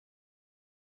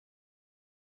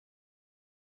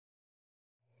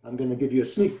I'm going to give you a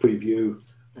sneak preview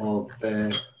of,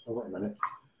 oh, wait a minute,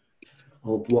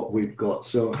 of what we've got.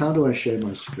 So how do I share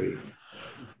my screen?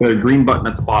 The green button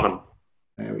at the bottom.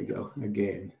 There we go,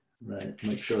 again. Right,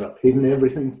 make sure I've hidden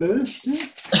everything first.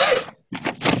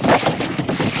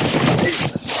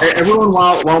 Hey, everyone,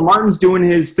 while Martin's doing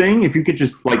his thing, if you could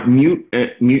just like mute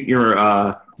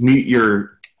your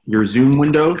Zoom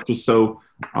window, just so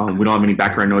we don't have any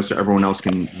background noise, so everyone else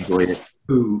can enjoy it.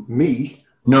 Who, me?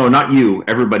 No, not you.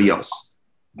 Everybody else.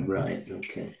 Right,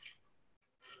 okay.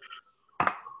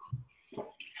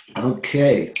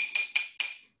 Okay.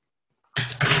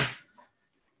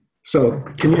 So,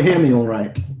 can you hear me all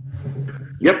right?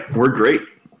 Yep, we're great.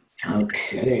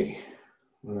 Okay.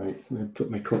 Right, I'm going to put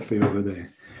my coffee over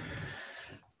there.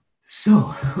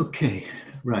 So, okay,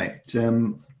 right.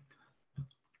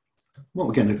 What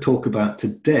we're going to talk about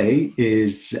today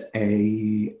is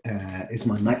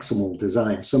my Maximal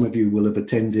Design. Some of you will have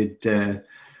attended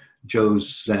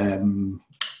Joe's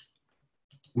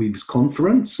Weave's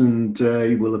conference, and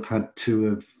you will have had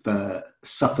to have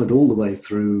suffered all the way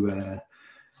through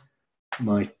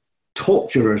my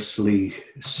tortuously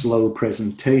slow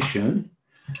presentation,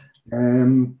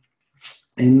 in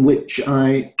which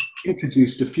I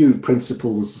introduced a few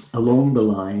principles along the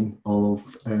line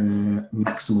of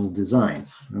maximal design.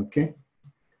 Okay,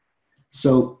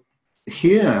 so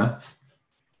here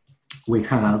we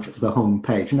have the home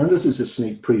page. Now this is a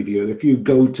sneak preview. If you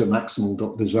go to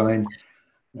maximal.design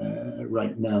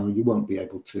right now, you won't be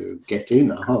able to get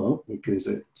in, I hope, because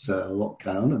it's locked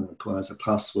down and requires a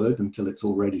password until it's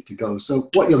all ready to go.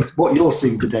 So what you're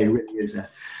seeing today really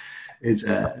is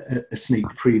a sneak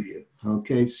preview.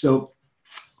 Okay, so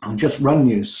I'll just run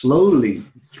you slowly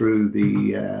through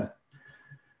the a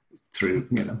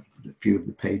few of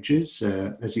the pages.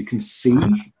 As you can see,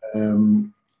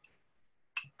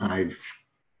 I've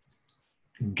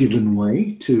given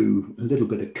way to a little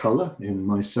bit of color in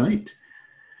my site.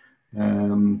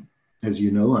 As you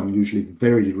know, I'm usually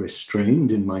very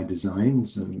restrained in my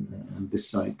designs, and this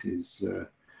site is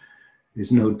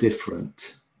no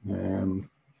different.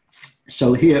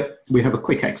 So here we have a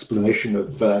quick explanation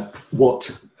of what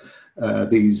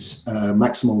these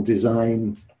Maximal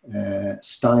Design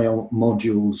style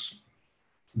modules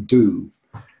do.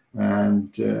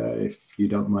 And if you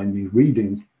don't mind me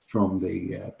reading from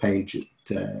the page, it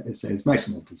says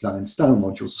Maximal Design style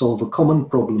modules solve a common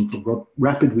problem for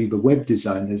rapid Weaver web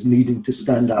designers needing to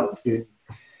stand out in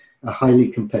a highly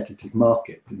competitive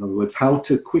market. In other words, how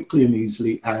to quickly and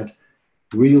easily add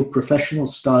real professional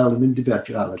style and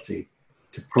individuality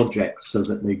to projects so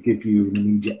that they give you an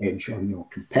immediate edge on your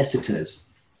competitors.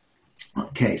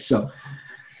 Okay, so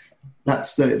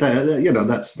that's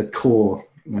the core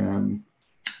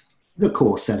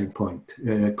selling point.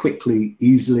 Quickly,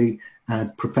 easily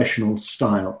add professional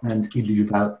style and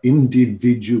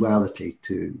individuality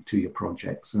to your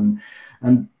projects, and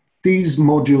these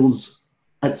modules,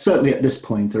 certainly at this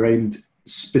point, are aimed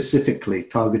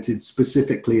targeted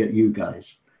specifically at you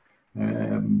guys.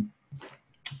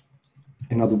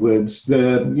 In other words,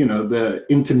 the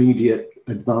intermediate,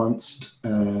 advanced,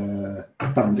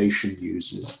 foundation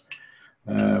users.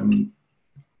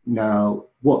 Now,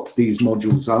 what these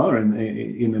modules are,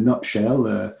 in a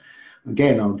nutshell,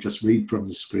 again, I'll just read from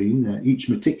the screen. Each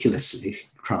meticulously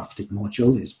crafted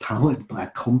module is powered by a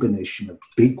combination of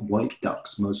big white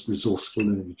ducks, most resourceful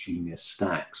and ingenious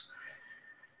stacks.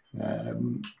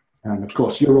 And of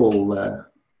course, you're all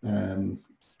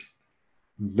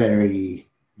very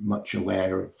much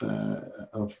aware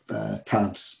of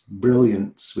Tav's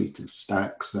brilliant suite of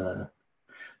stacks.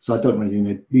 So I don't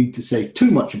really need to say too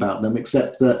much about them,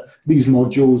 except that these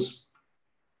modules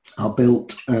are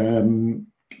built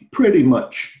pretty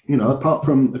much, apart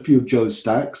from a few of Joe's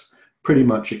stacks, pretty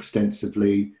much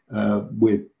extensively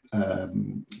with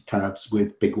Tav's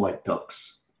with Big White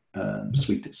Ducks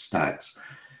suite of stacks.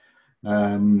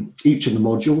 Each of the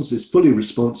modules is fully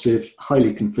responsive,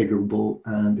 highly configurable,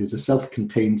 and is a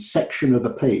self-contained section of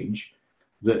a page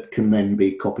that can then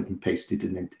be copied and pasted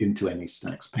into any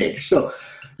stacks page. So,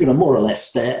 more or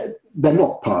less, they're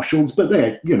not partials, but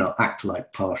they act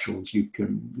like partials. You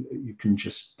can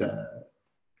just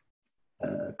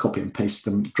copy and paste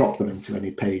them, drop them into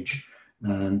any page,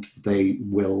 and they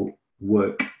will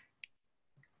work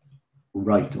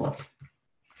right off.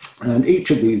 And each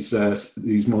of these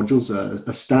modules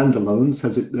are standalones.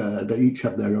 They each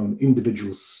have their own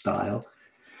individual style.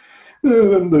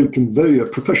 And they convey a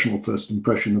professional first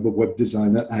impression of a web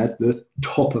designer at the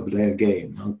top of their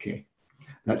game. Okay,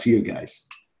 that's you guys.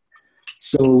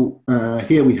 So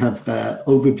here we have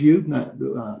overview.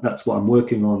 That's what I'm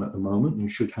working on at the moment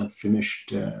and should have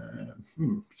finished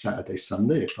Saturday,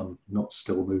 Sunday, if I'm not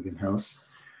still moving house.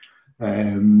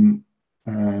 And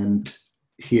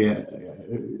here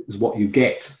is what you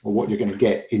get, or what you're going to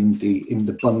get in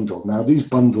the bundle. Now, these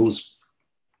bundles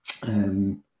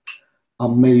are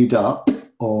made up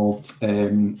of,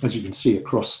 as you can see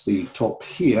across the top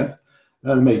here,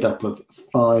 they're made up of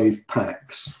 5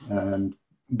 packs. And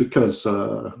because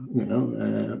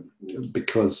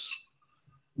because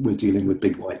we're dealing with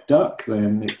big white duck,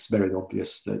 then it's very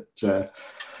obvious that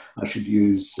I should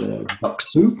use duck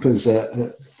soup as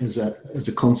a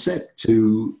concept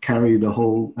to carry the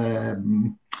whole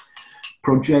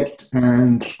project,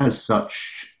 and as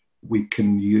such, we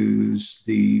can use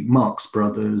the Marx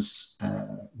Brothers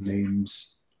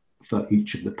names for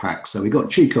each of the packs. So we got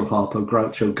Chico, Harpo,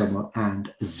 Groucho, Gummo,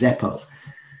 and Zeppo.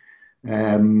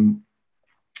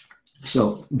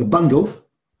 So the bundle,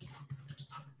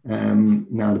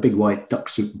 now the big white duck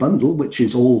soup bundle, which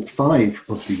is all 5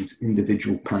 of these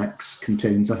individual packs,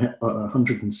 contains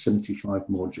 175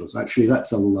 modules. Actually,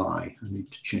 that's a lie. I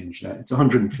need to change that. It's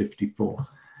 154.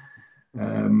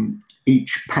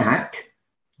 Each pack,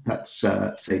 that's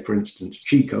say for instance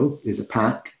Chico is a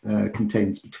pack,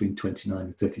 contains between 29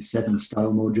 and 37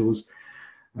 style modules.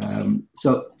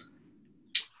 So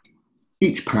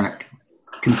each pack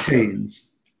contains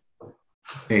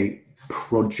a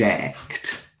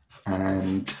project,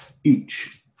 and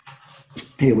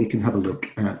here we can have a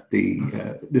look at the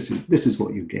this is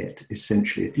what you get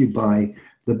essentially. If you buy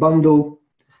the bundle,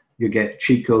 you get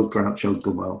Chico, Groucho,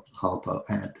 Gummo, Harpo,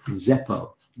 and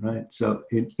Zeppo, right? So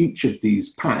in each of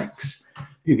these packs,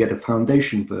 you get a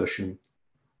foundation version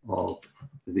of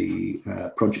the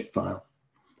project file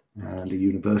and a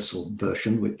universal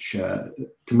version, which to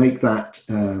make that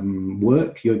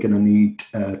work, you're going to need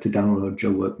to download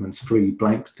Joe Workman's free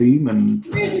blank theme, and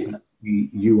that's the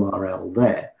URL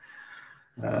there.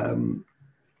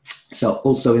 So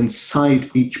also inside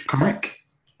each pack,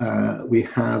 we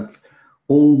have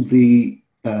all the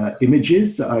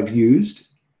images that I've used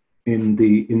in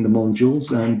the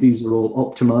modules, and these are all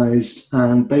optimized,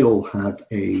 and they all have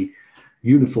a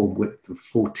uniform width of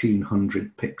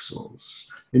 1400 pixels.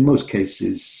 In most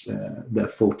cases, they're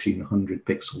 1400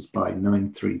 pixels by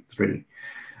 933.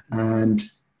 And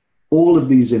all of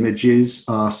these images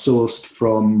are sourced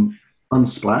from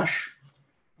Unsplash.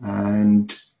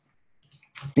 And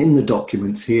in the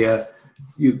documents here,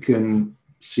 you can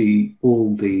see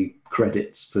all the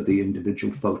credits for the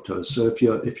individual photos. So if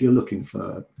you're looking for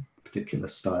a particular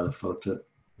style of photo,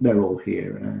 they're all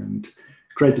here and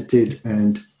credited,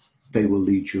 and they will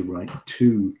lead you right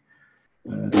to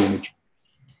the image.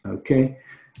 Okay,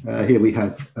 here we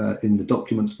have in the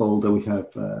documents folder, we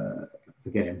have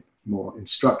again more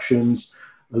instructions,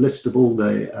 a list of all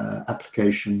the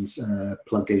applications,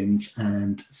 plugins,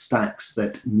 and stacks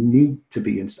that need to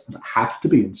be have to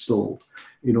be installed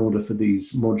in order for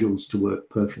these modules to work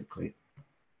perfectly.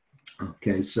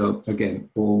 Okay, so again,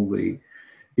 all the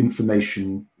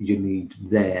information you need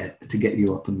there to get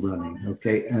you up and running.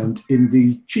 Okay, and in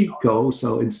the Chico,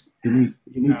 so in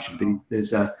each of these,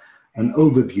 there's an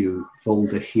overview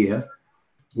folder here,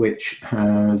 which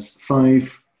has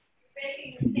 5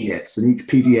 PDFs, and each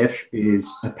PDF is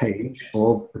a page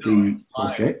of the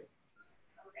project.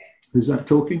 Who's that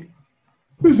talking?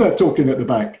 Who's that talking at the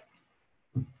back?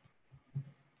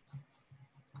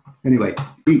 Anyway,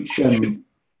 each of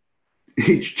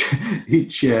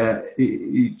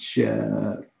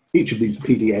these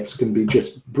PDFs can be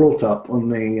just brought up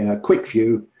on a quick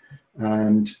view,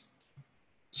 and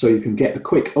so you can get a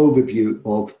quick overview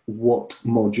of what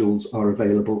modules are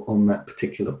available on that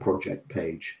particular project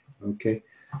page. Okay,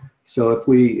 so if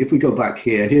we go back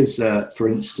here, here's for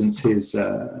instance, here's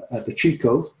at the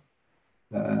Chico.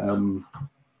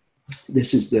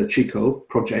 This is the Chico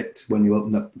project. When you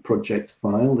open up the project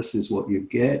file, this is what you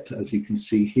get. As you can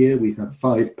see here, we have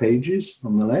 5 pages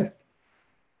on the left,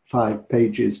 5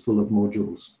 pages full of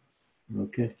modules.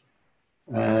 Okay,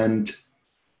 and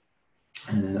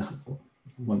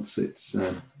once it's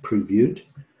previewed,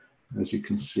 as you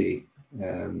can see,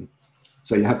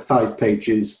 so you have 5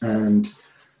 pages, and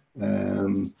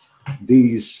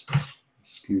these,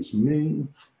 excuse me,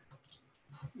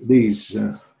 these,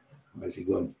 where's he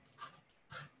gone?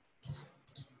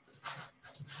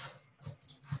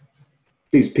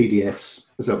 These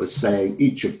PDFs, as I was saying,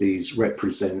 each of these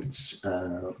represents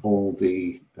all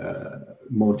the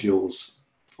modules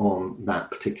on that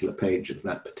particular page of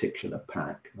that particular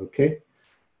pack, okay?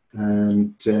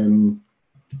 And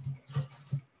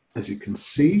as you can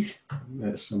see,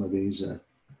 some of these are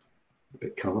a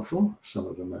bit colorful, some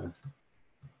of them are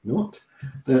not.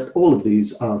 But all of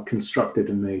these are constructed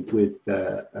and made with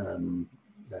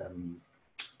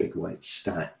big white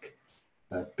stack,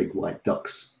 big white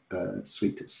ducks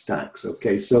suite of stacks.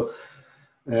 Okay, so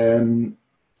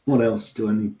what else do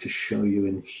I need to show you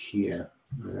in here?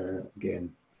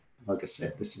 Again, like I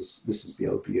said, this is the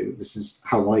overview. This is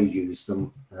how I use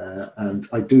them, and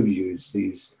I do use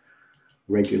these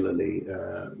regularly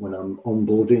when I'm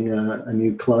onboarding a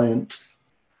new client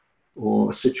or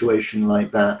a situation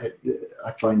like that.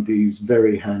 I find these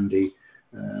very handy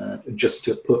just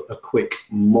to put a quick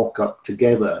mock-up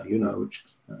together, you know, which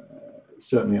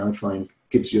certainly I find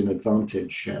gives you an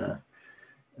advantage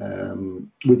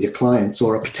with your clients,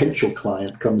 or a potential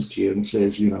client comes to you and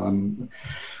says, you know,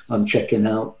 I'm checking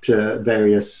out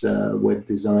various web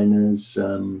designers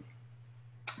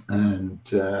and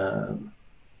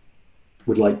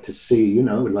would like to see, you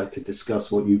know, would like to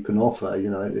discuss what you can offer.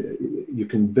 You know, you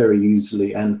can very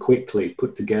easily and quickly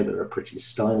put together a pretty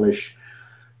stylish,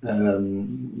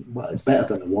 well, it's better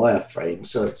than a wireframe,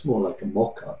 so it's more like a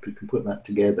mock-up. You can put that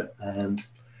together and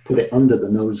put it under the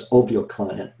nose of your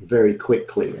client very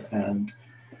quickly. And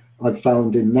I've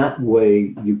found in that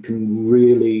way you can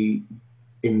really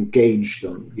engage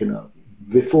them, you know,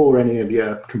 before any of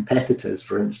your competitors,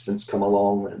 for instance, come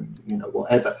along and, you know,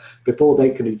 whatever, before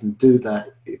they can even do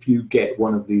that, if you get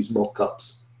one of these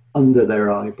mock-ups under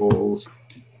their eyeballs,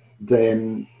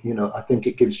 then, you know, I think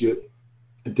it gives you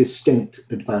a distinct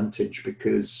advantage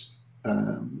because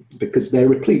they're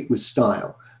replete with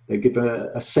style. They give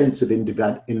a sense of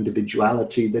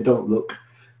individuality. They don't look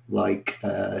like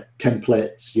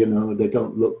templates, you know, they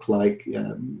don't look like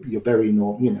your very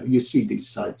normal, you know, you see these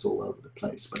sites all over the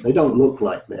place, but they don't look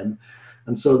like them.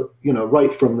 And so, you know,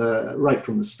 right from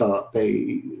the start,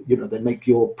 they, you know, they make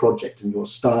your project and your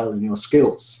style and your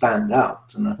skills stand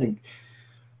out. And I think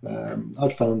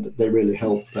I've found that they really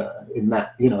help in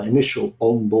that, you know, initial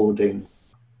onboarding,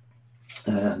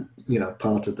 you know,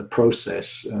 part of the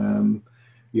process.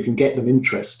 You can get them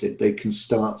interested. They can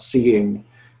start seeing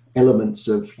elements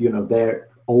of, you know, their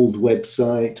old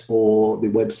website or the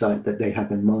website that they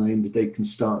have in mind. They can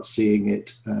start seeing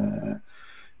it,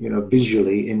 you know,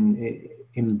 visually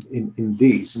in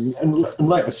these. And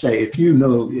like I say, if you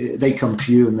know they come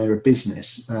to you and they're a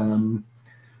business,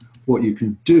 what you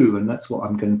can do, and that's what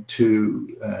I'm going to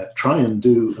try and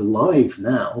do live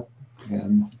now,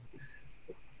 and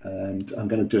I'm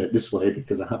going to do it this way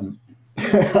because I haven't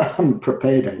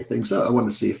prepared anything, so I want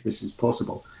to see if this is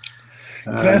possible.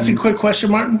 Can I ask you a quick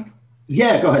question, Martin?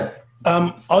 Yeah, go ahead.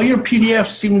 All your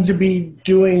PDFs seem to be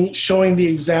showing the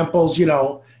examples, you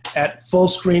know, at full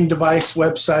screen device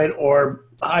website or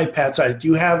iPad size. Do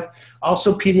you have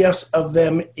also PDFs of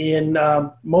them in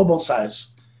mobile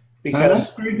size? Because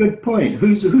that's a very good point.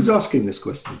 Who's asking this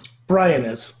question? Brian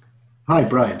is. Hi,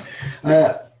 Brian.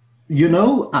 You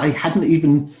know, I hadn't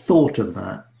even thought of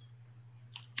that.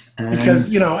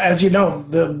 Because, you know, as you know,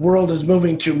 the world is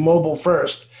moving to mobile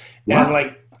first. Wow. And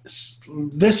like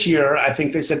this year, I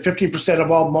think they said 50%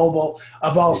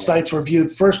 of all sites were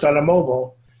viewed first on a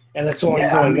mobile, and it's only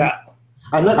going up.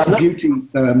 And that's the beauty.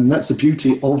 That's the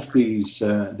beauty of these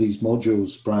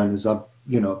modules, Brian. Is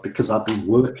because I've been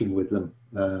working with them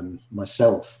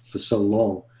myself for so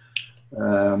long.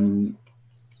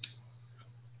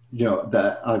 You know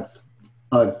that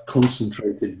I've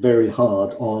concentrated very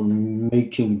hard on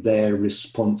making their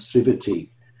responsivity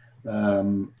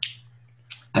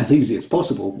as easy as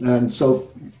possible. And so,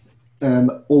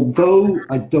 although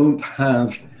I don't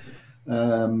have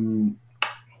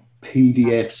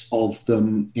PDFs of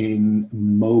them in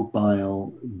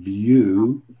mobile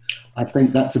view, I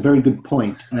think that's a very good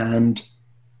point. And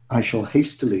I shall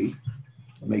hastily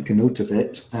make a note of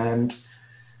it and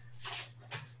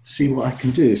see what I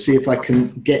can do. See if I can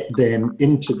get them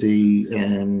into the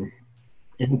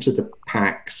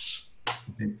packs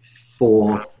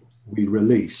before we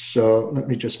release. So let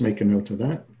me just make a note of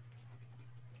that.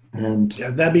 And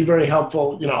yeah, that'd be very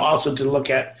helpful, you know, also to look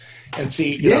at and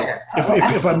see, you know,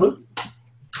 if I'm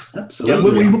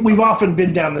absolutely. Yeah, we've often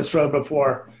been down this road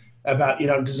before about, you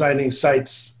know, designing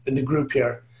sites in the group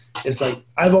here. It's like,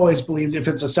 I've always believed if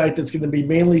it's a site that's going to be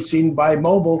mainly seen by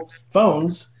mobile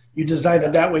phones, you design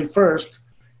it that way first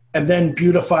and then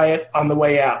beautify it on the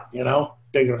way out, you know,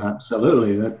 bigger.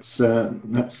 Absolutely. That's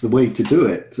the way to do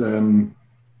it.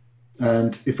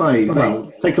 And if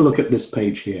well, take a look at this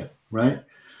page here, right?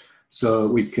 So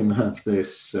we can have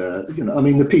this, you know, I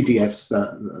mean, the PDFs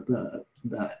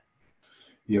that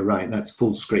you're right, that's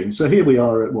full screen. So here we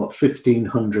are at what,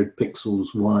 1500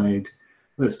 pixels wide.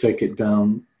 Let's take it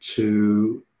down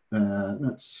to,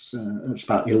 that's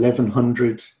about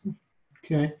 1100.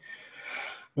 Okay.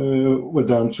 We're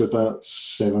down to about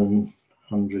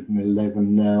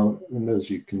 711 now. And as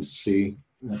you can see,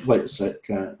 wait a sec,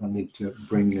 I need to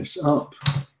bring this up.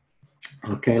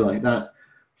 Okay, like that.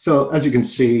 So as you can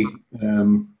see,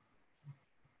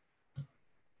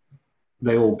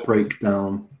 they all break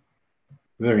down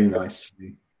very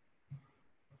nicely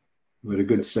with a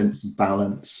good sense of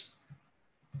balance.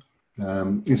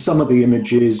 In some of the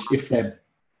images, if they're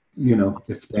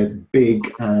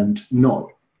big and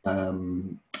not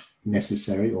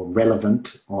necessary or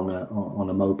relevant on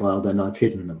a mobile, then I've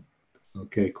hidden them.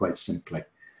 Okay, quite simply.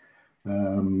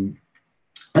 And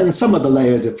some of the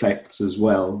layered effects as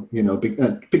well,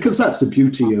 because that's the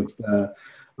beauty of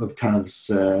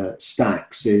TAV's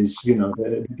stacks is,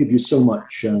 they give you so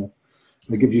much.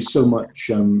 They give you so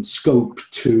much scope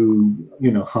to,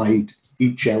 hide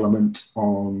each element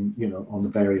on, on the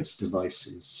various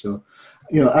devices. So,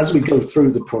 as we go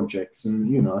through the projects,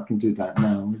 and, I can do that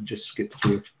now and just skip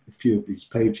through a few of these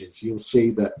pages, you'll see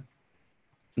that,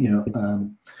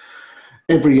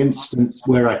 every instance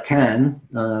where I can,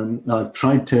 I've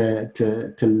tried to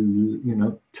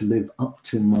live up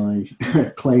to my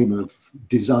claim of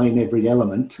design every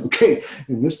element. Okay,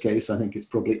 in this case, I think it's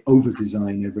probably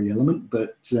over-design every element,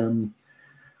 but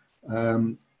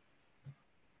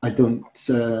I don't.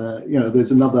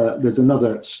 There's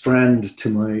another strand to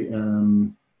my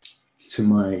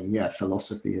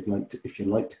philosophy. If you'd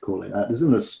like to call it that. There's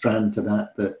another strand to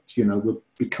that will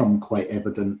become quite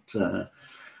evident.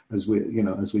 As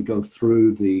we go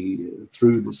through the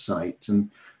site,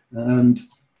 and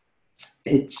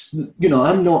it's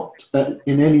I'm not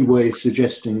in any way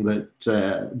suggesting that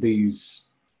these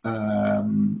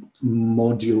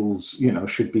modules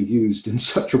should be used in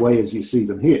such a way as you see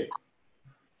them here.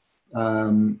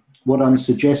 What I'm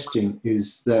suggesting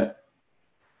is that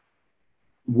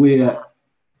we're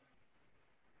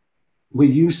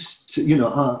used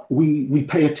to we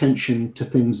pay attention to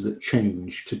things that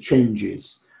change, to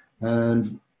changes.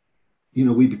 And,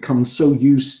 we become so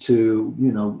used to,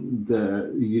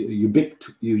 the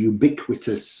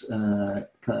ubiquitous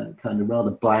kind of rather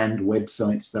bland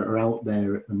websites that are out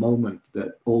there at the moment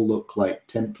that all look like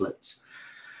templates.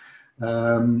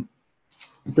 That,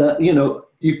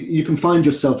 you can find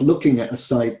yourself looking at a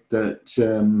site that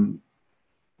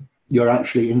you're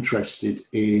actually interested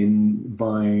in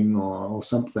buying or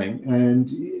something,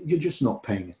 and you're just not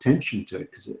paying attention to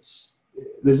it because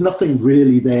there's nothing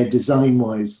really there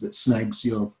design-wise that snags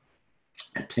your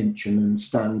attention and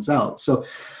stands out. So,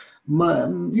 for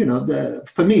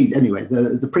me anyway,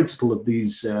 the principle of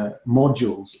these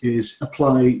modules is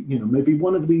apply, maybe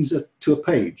one of these to a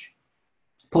page,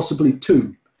 possibly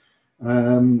two,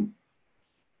 and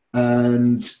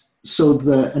then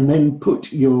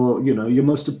put your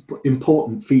most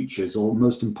important features or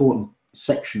most important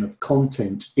section of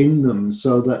content in them,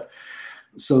 so that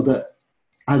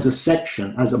as a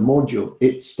section, as a module,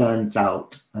 it stands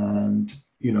out, and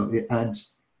it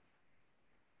adds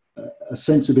a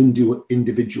sense of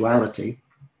individuality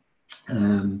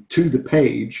to the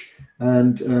page,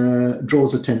 and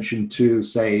draws attention to,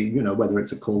 say, whether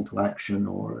it's a call to action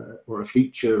or a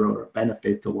feature or a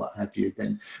benefit or what have you.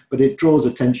 But it draws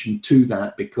attention to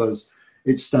that because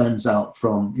it stands out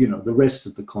from the rest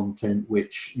of the content,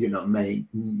 which may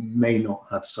not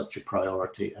have such a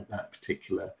priority at that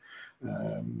particular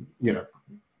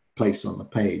place on the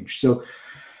page. So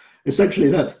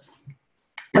essentially this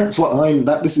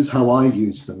is how I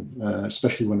use them,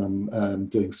 especially when I'm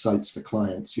doing sites for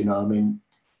clients.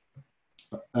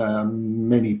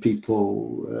 Many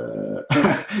people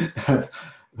have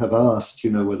asked,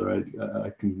 whether I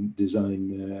can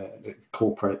design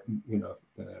corporate,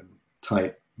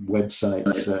 type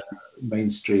websites,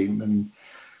 mainstream, and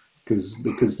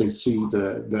because they see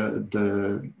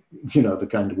the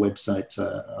kind of websites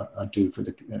I do for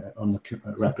on the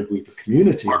Rapid Weaver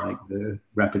community, like the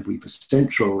Rapid Weaver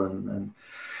Central and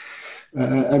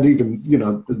even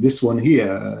this one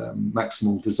here,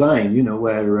 Maximal Design,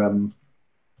 where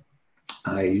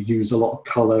I use a lot of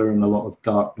color and a lot of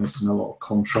darkness and a lot of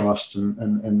contrast,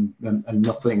 and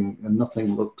nothing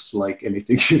looks like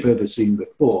anything you've ever seen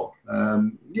before.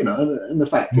 And the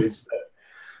fact is that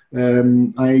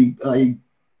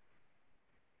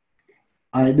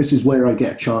this is where I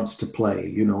get a chance to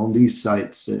play, on these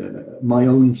sites, my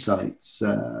own sites.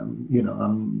 I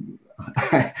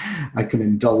can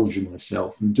indulge in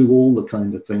myself and do all the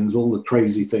kind of things, all the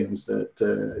crazy things that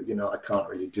I can't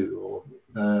really do, or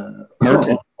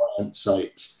Marten. on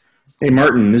sites. Hey,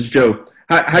 Marten, this is Joe.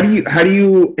 How do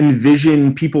you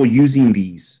envision people using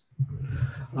these?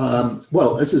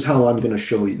 Well, this is how I'm going to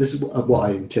show you. This is what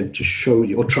I intend to show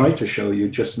you, or try to show you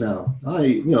just now.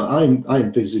 I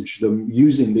envisage them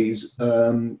using these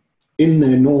in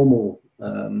their normal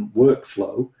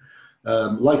workflow,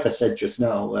 like I said just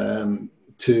now,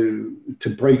 to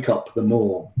break up the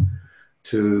norm,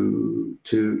 to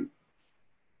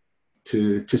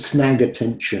snag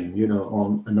attention, you know,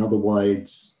 on an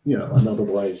otherwise,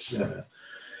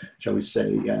 shall we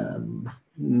say,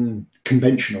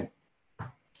 conventional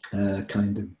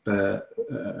kind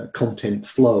of content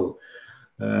flow.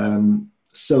 And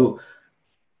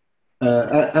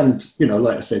you know,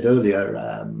 like I said earlier,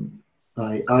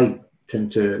 I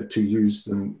tend to use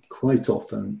them quite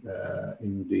often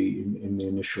in the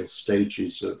initial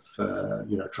stages of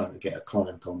you know, trying to get a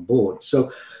client on board.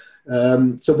 So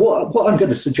what I'm going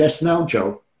to suggest now,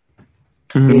 Joe,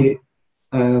 is,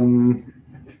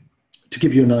 to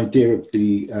give you an idea of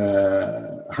the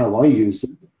how I use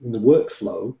it in the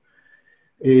workflow,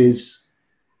 is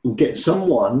we'll get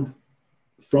someone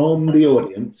from the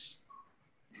audience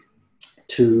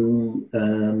to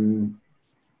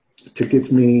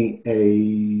give me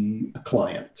a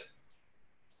client,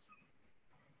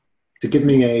 to give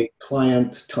me a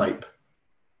client type.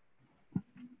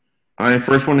 I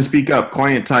first want to speak up.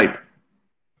 Client type.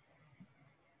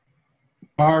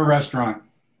 Bar, restaurant.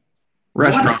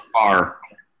 Restaurant, What? bar.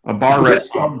 A bar,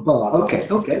 restaurant. Bar. Okay,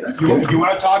 that's good. You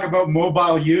want to talk about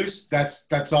mobile use? That's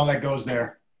all that goes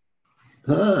there.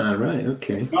 Ah, right,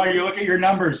 okay. No, you look at your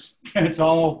numbers. It's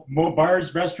all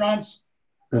bars, restaurants.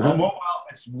 All mobile.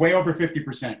 It's way over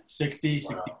 50%. 60,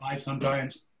 65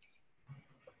 sometimes.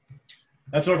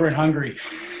 That's over in Hungary.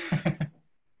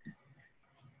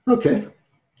 Okay.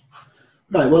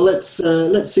 Right, well,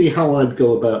 let's see how I'd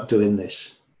go about doing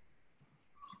this.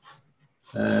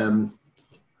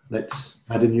 Let's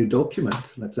add a new document.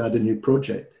 Let's add a new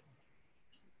project.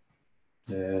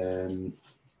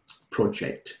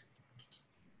 Project.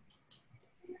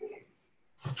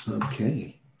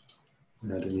 Okay.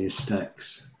 Add a new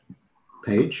stacks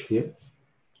page here.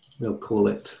 We'll call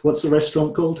it, what's the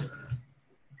restaurant called?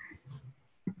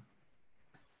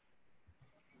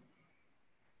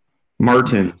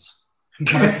 Martens.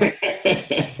 Except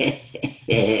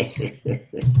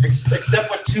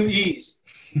with 2 E's.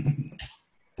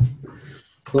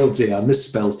 Oh dear, I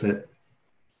misspelt it.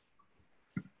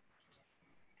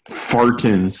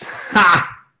 Fartens. Ha!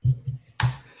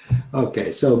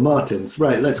 Okay, so Martens,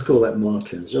 right, let's call that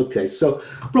Martens. Okay, so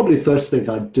probably the first thing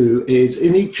I'd do is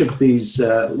in each of these,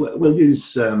 we'll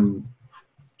use the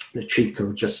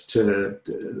Chico just to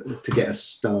get us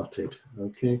started,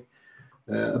 okay?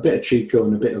 A bit of Chico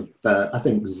and a bit of, I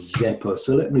think, Zeppo.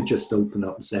 So let me just open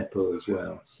up Zeppo as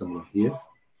well, somewhere here.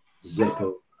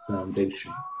 Zeppo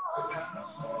Foundation.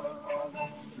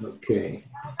 Okay.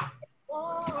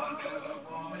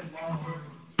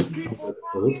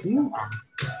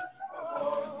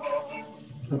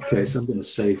 Okay, so I'm going to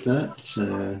save that.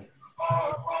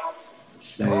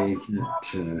 Save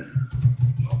that.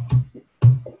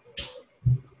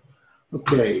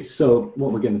 Okay, so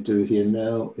what we're going to do here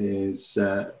now is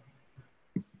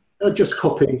I'll just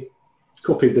copy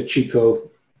the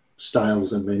Chico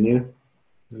styles and menu.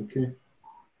 Okay,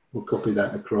 we'll copy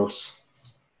that across.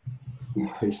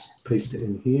 Paste it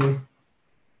in here.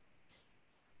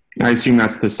 I assume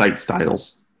that's the site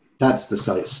styles. That's the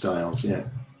site styles, yeah.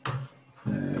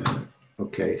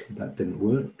 Okay, that didn't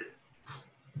work.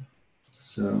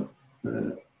 So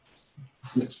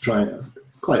let's try it.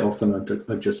 Quite often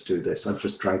I just do this. I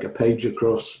just drag a page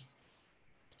across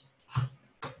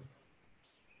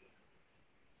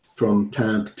from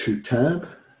tab to tab,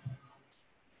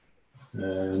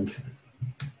 and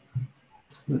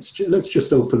let's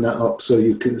just open that up so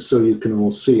you can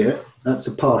all see it. That's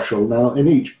a partial. Now in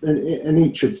each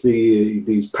of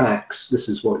these packs, this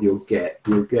is what you'll get.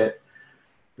 You'll get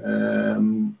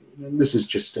this is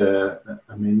just a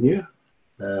menu,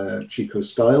 Chico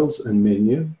styles and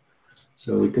menu.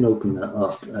 So we can open that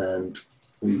up and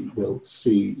we will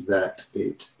see that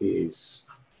it is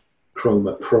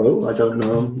Chroma Pro. I don't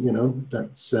know, you know,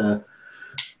 that's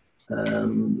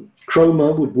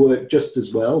Chroma would work just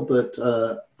as well, but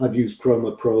I've used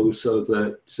Chroma Pro so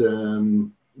that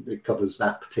it covers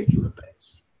that particular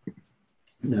base.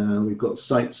 Now we've got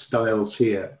site styles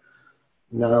here.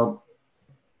 Now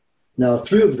a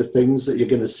few of the things that you're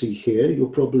going to see here, you'll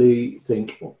probably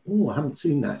think, oh, I haven't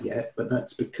seen that yet, but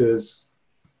that's because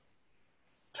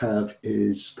Tav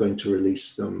is going to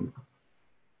release them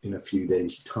in a few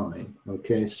days' time.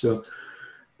 Okay, so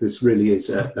this really is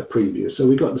a preview. So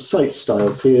we've got the site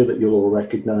styles here that you'll all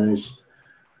recognize.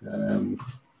 When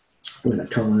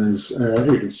it comes,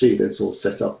 you can see that it's all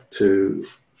set up to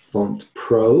Font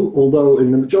Pro, although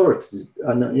in the majority,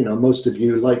 I know, you know, most of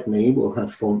you like me will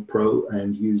have Font Pro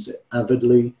and use it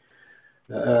avidly.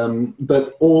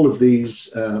 But all of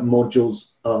these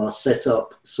modules are set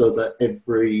up so that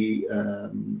every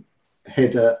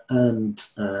header and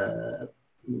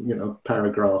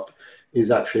paragraph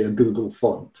is actually a Google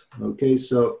font. Okay,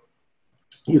 so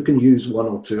you can use one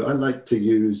or two. I like to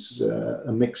use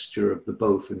a mixture of the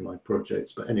both in my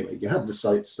projects. But anyway, you have the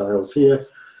site styles here.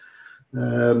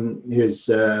 Here's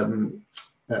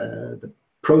the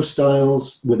Pro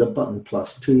Styles with a button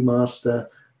plus two master.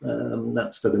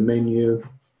 That's for the menu.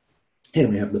 Here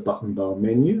we have the button bar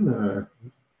menu.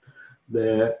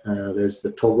 There's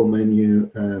the toggle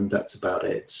menu, and that's about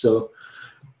it. So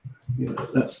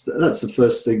that's the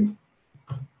first thing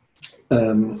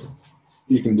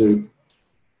you can do.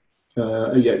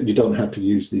 Yeah, you don't have to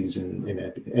use these in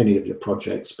any of your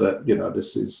projects, but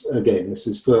this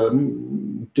is for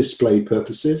display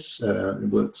purposes. It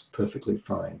works perfectly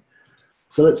fine.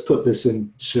 So let's put this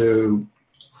into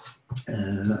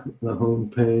the home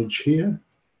page here.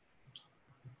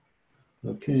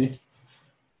 Okay,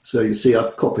 so you see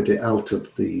I've copied it out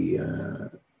of the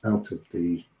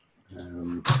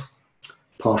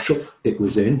partial it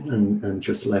was in and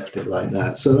just left it like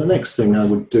that. So the next thing I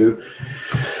would do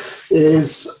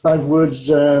is I would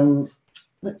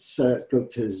let's go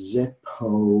to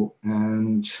Zeppo,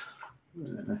 and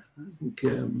I think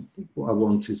what I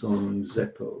want is on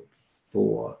Zeppo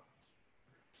 4,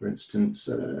 for instance.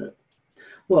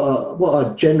 What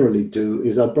I generally do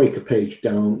is I break a page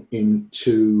down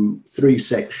into 3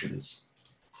 sections,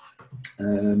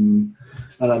 and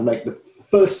I make the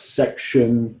first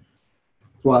section.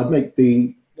 Well, I'd make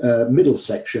the middle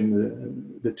section,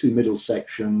 the 2 middle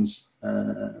sections,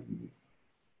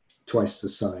 twice the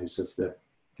size of the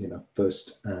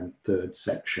first and third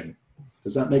section.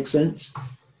 Does that make sense?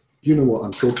 Do you know what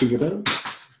I'm talking about?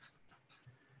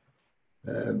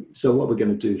 So what we're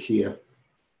going to do here,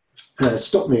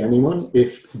 stop me anyone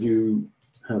if you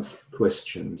have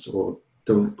questions or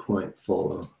don't quite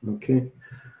follow. Okay,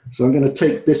 so I'm going to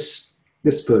take this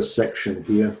first section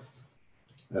here,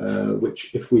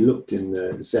 which if we looked in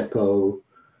the Zeppo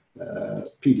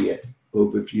PDF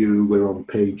overview, we're on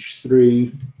page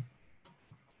 3.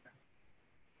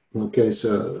 Okay,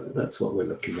 so that's what we're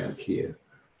looking at here.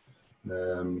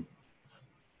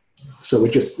 So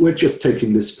we're just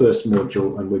taking this first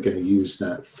module and we're going to use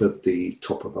that for the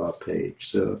top of our page.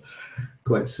 So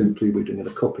quite simply, we're going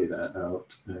to copy that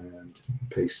out and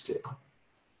paste it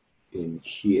in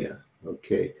here.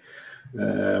 Okay.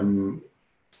 Then,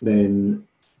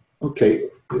 okay,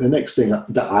 the next thing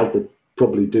that I would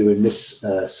probably do in this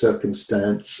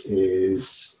circumstance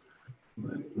is,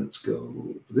 let's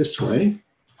go this way,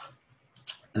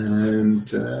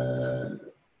 and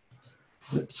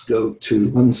let's go to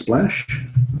Unsplash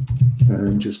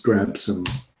and just grab some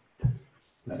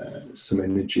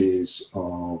images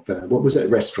of what was it?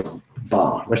 Restaurant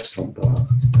bar.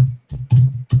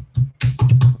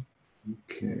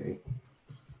 Okay.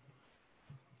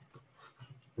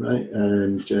 Right,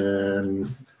 and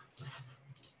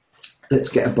let's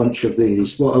get a bunch of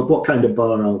these. What kind of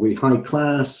bar are we? High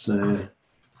class? Oh,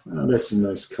 there's some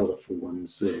nice colourful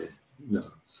ones there. No,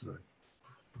 sorry.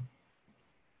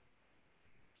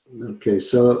 Okay,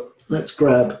 so let's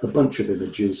grab a bunch of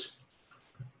images.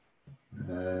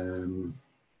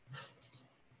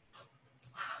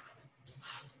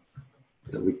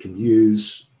 That we can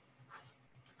use.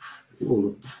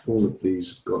 All of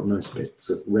these have got nice bits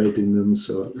of red in them,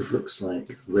 so it looks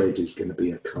like red is going to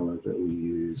be a colour that we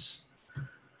use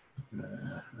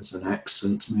as an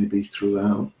accent maybe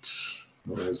throughout,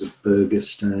 or as a burger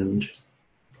stand.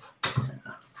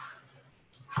 Yeah.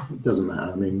 It doesn't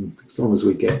matter. I mean, as long as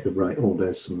we get the right. Oh,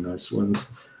 there's some nice ones.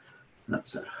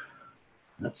 That's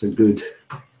a good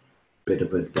bit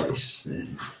of advice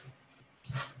then.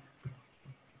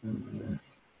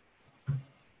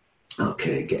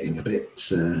 Okay, getting a bit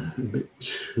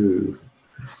too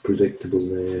predictable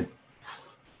there.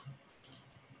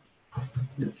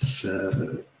 Let's.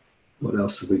 What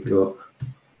else have we got?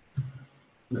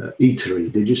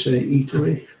 Eatery. Did you say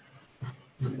eatery?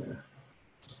 Yeah.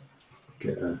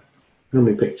 Okay. How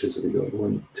many pictures have we got?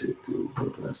 1, 2, 3, 4,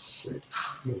 5,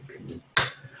 6. Okay.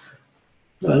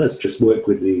 Well, let's just work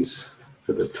with these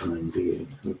for the time being.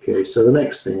 Okay. So the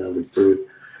next thing I would do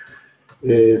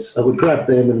is I would grab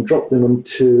them and drop them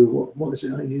onto, what is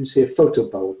it I use here?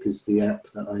 Photobulk is the app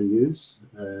that I use.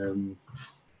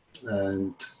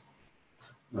 And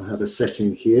I have a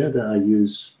setting here that I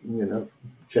use,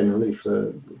 generally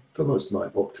for most of my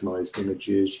optimized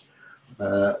images.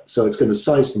 So it's going to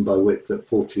size them by width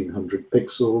at 1400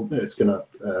 pixel. It's going to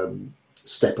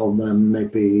step on them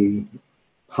maybe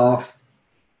half.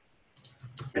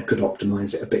 I could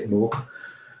optimize it a bit more.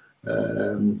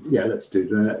 Yeah, let's do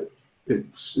that.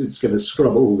 It's going to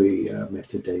scrub all the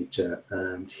metadata,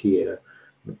 and here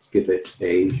let's give it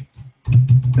a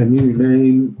new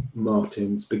name.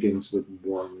 Martin's begins with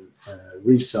 1.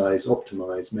 Resize,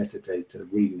 optimize, metadata,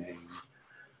 rename.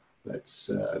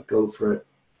 Let's go for it.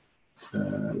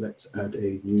 Let's add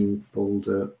a new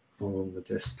folder on the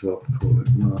desktop, call it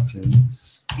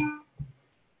Martin's.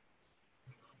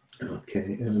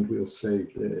 Okay, and we'll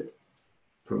save the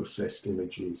processed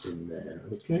images in there.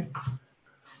 Okay,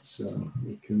 so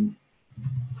we can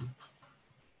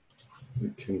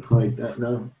hide that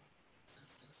now.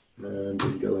 And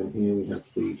we go in here, we have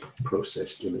the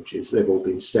processed images. They've all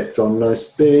been stepped on a nice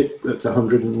bit. That's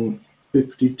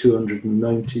 150,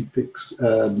 290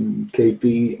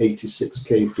 KB, 86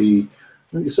 KB.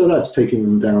 So that's taking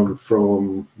them down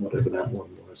from whatever that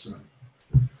one was,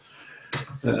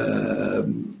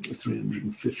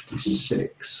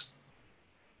 356.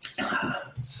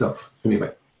 So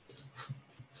anyway,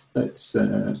 let's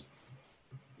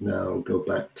now go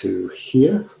back to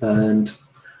here, and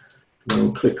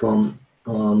we'll click on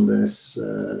this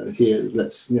here.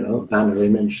 Let's, banner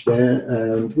image there,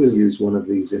 and we'll use one of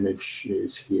these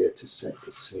images here to set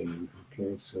the scene.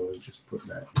 Okay, so we'll just put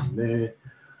that in there.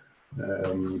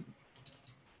 And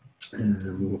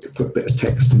we'll put a bit of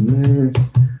text in there.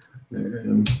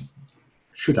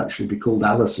 Should actually be called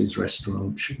Alice's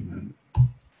Restaurant, shouldn't it?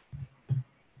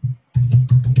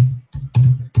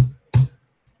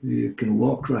 You can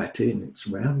walk right in, it's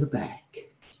round the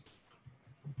back.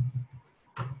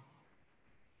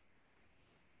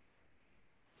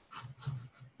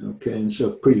 Okay, and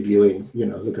so previewing,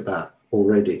 look at that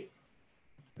already.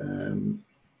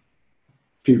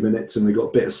 Few minutes and we got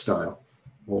a bit of style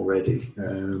already.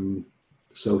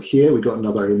 So here we got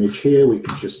another image here. We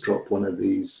can just drop one of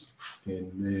these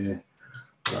in there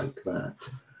like that.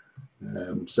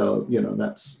 So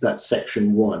that's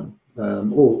section 1.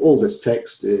 All this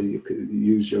text you could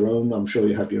use your own. I'm sure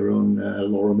you have your own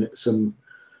lorem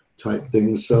type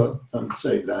things. So I'd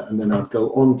save that, and then I'd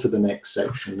go on to the next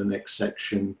section. The next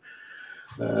section,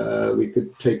 we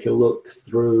could take a look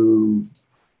through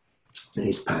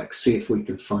these packs, see if we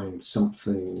can find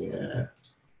something,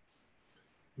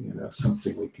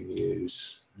 something we can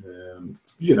use,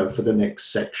 for the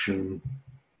next section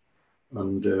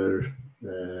under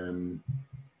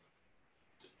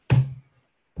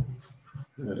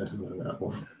that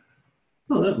one.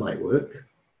 Oh, that might work.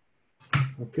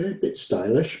 Okay, a bit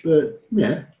stylish, but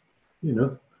yeah,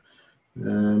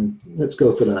 let's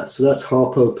go for that. So that's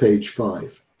Harpo page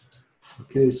 5.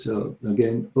 Okay, so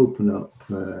again, open up,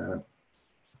 where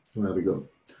have we got?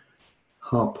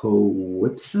 Harpo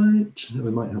website.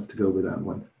 We might have to go with that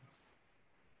one.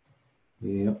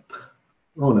 Yep.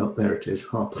 Oh no, there it is,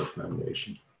 Harpo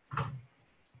Foundation.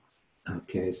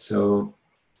 Okay, so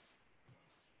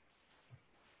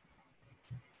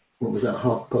what was that?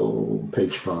 Harpo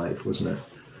page 5, wasn't it?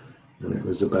 And it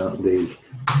was about the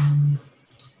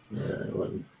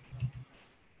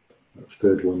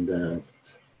third one down,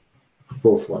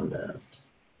 fourth one down.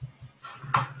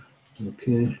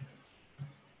 Okay.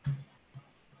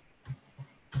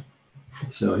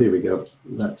 So here we go.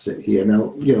 That's it here. Now,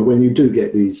 when you do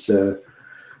get these,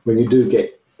 when you do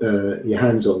get your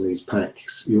hands on these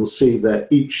packs, you'll see that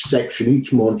each section, each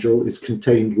module is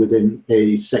contained within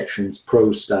a section's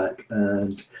pro stack,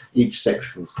 and each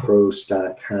section's pro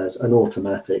stack has an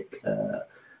automatic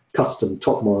custom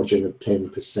top margin of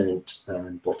 10%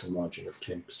 and bottom margin of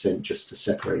 10%, just to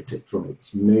separate it from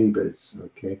its neighbors.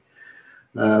 Okay.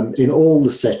 In all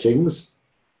the settings,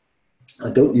 I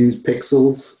don't use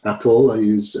pixels at all. I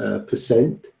use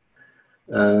percent,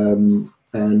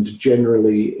 and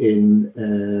generally in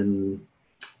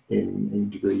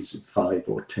degrees of 5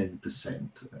 or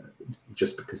 10%,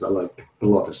 just because I like a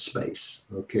lot of space.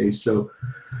 Okay, so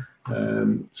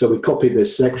so we copy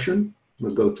this section.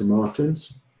 We'll go to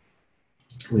Martin's.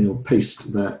 We'll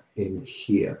paste that in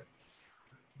here.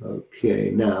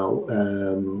 Okay, now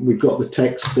we've got the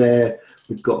text there.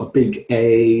 We've got a big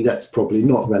A. That's probably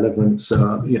not relevant.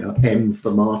 So M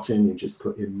for Martin. You just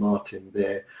put in Martin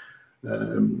there.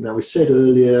 Now we said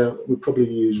earlier we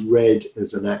probably use red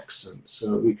as an accent,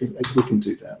 so we can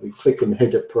do that. We click on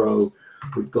Header Pro.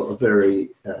 We've got a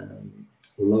very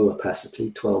low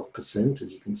opacity, 12%,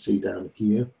 as you can see down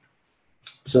here.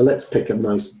 So let's pick a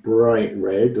nice bright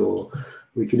red, or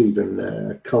we could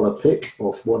even color pick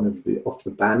off off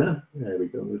the banner. There we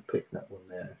go. We'll pick that one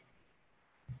there.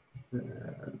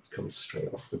 It comes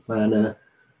straight off the banner.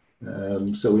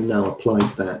 So we now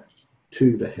applied that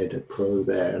to the Header Pro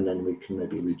there, and then we can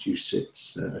maybe reduce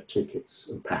its, take its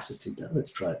opacity down.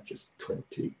 Let's try it just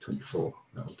 20, 24.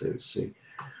 That'll do. See.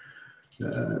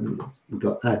 We've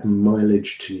got add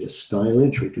mileage to your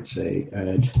stylage. We could say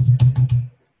add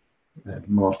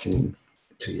Marty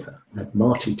to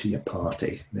your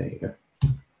party. There you go.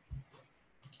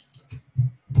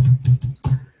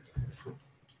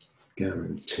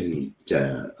 Guaranteed.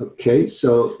 Okay,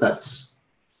 so that's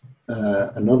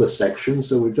another section.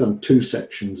 So we've done 2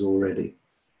 sections already.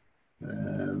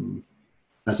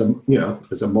 As a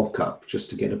mock-up, just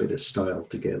to get a bit of style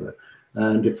together.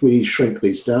 And if we shrink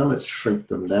these down, let's shrink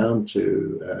them down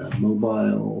to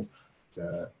mobile.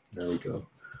 There we go.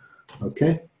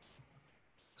 Okay.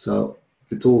 So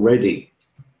it's already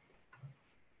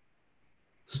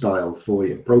styled for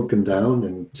you, broken down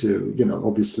into,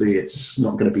 obviously it's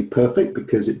not going to be perfect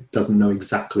because it doesn't know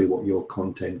exactly what your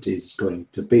content is going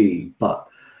to be. But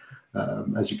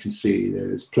as you can see,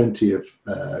 there's plenty of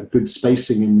good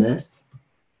spacing in there.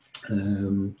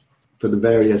 For the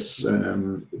various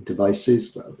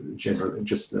devices, generally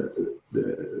just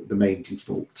the main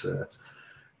default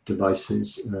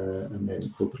devices, and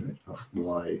then open it up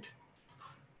wide.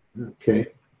 Okay,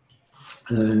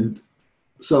 and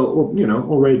so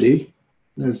already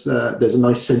there's a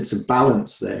nice sense of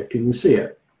balance there. Can you see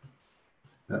it?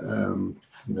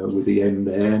 With the M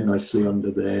there, nicely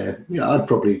under there. Yeah, I'd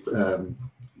probably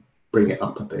bring it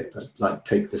up a bit. I'd like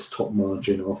take this top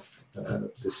margin off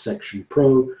this section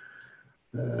Pro.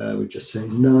 We just say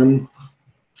none,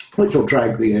 which will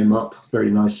drag the M up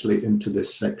very nicely into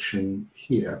this section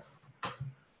here.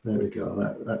 There we go.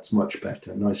 That's much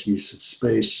better. Nice use of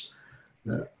space.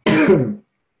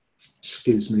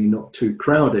 Excuse me, not too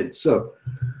crowded. So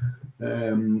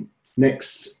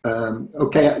next,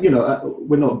 okay,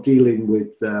 we're not dealing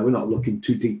with, we're not looking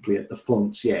too deeply at the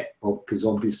fonts yet, because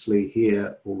obviously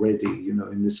here already,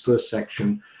 in this first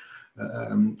section,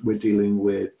 we're dealing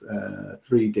with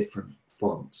 3 different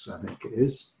fonts, I think it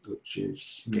is, which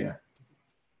is, yeah,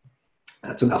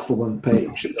 that's enough for 1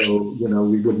 page. So,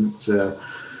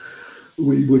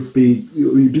 we'd be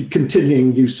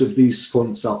continuing use of these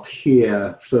fonts up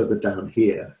here, further down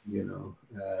here,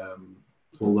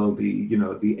 although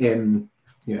the M,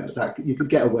 that you could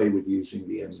get away with using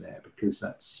the M there because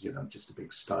that's, just a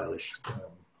big stylish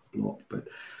block. But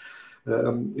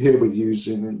here we're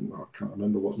using, I can't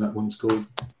remember what that one's called,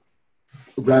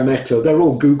 Rametto. They're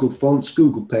all Google fonts,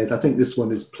 Google paid. I think this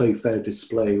one is Playfair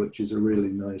Display, which is a really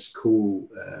nice, cool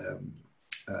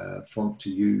font to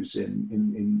use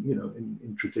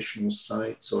in traditional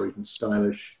sites or even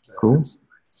stylish. Cool.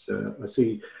 So I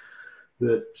see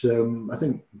that I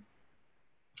think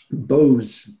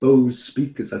Bose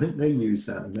speakers, I think they use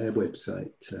that on their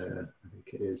website. I think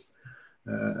it is.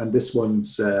 And this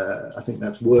one's, I think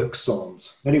that's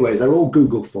WorkSons. Anyway, they're all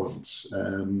Google fonts,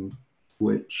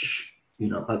 which,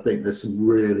 I think there's some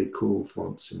really cool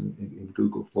fonts in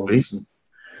Google Fonts. And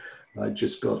I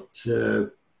just got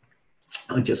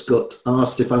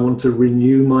asked if I want to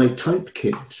renew my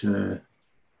Typekit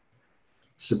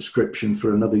subscription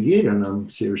for another year, and I'm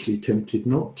seriously tempted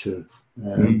not to.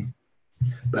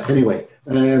 But anyway,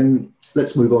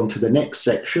 let's move on to the next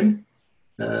section.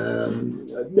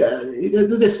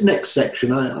 This next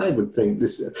section, I would think I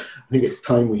think it's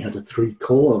time we had a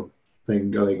 3-column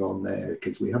thing going on there,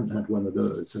 because we haven't had one of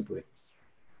those, have we?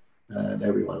 And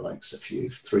everyone likes a few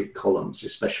 3 columns,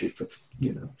 especially for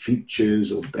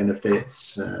features or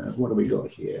benefits. What have we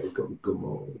got here? We've got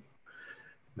Gumo.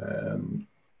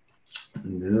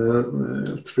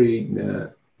 No, 3.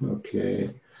 No, okay.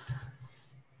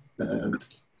 And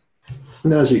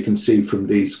as you can see from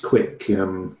these quick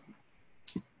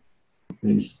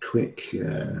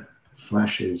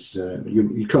flashes,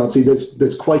 you can't see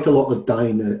there's quite a lot of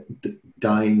dynamism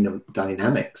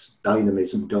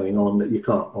going on that you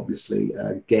can't obviously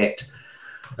get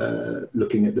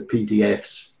looking at the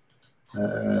PDFs.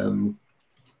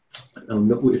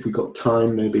 If we've got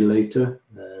time, maybe later,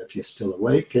 if you're still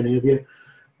awake, any of you,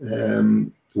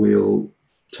 we'll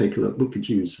take a look. We could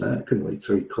use that, couldn't we?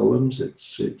 3 columns.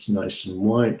 It's nice and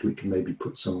white. We can maybe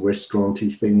put some restauranty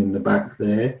thing in the back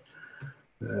there.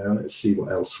 Let's see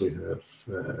what else we have.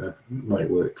 Might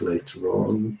work later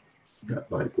on.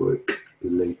 That might work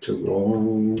later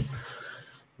on.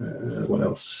 What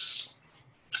else?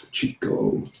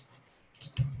 Chico.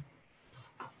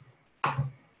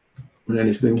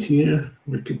 Anything here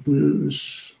we could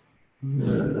use?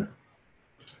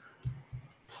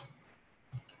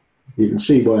 You can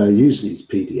see why I use these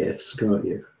PDFs, can't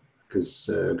you? Because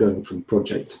going from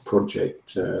project to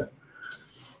project,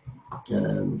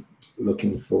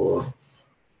 looking for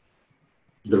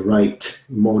the right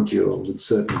module would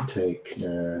certainly take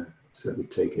certainly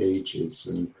take ages.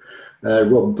 And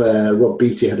Rob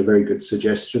Beatty had a very good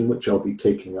suggestion, which I'll be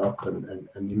taking up and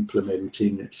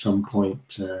implementing at some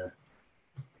point.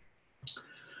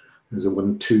 There's a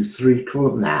 1, 2, 3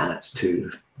 column. Nah, that's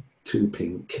too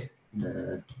pink.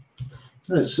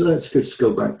 Let's just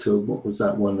go back to, what was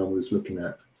that one I was looking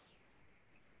at?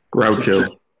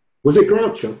 Groucho. Was it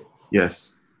Groucho?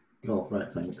 Yes. Oh,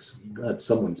 right, thanks. I'm glad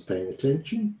someone's paying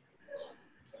attention.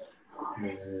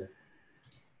 Do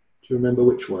you remember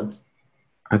which one?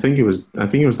 I think it was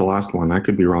the last one. I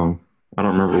could be wrong. I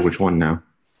don't remember which one now.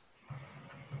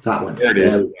 That one. There it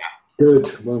is.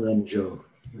 Good. Well done, Joe.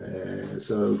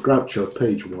 So Groucho,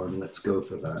 page 1. Let's go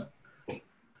for that.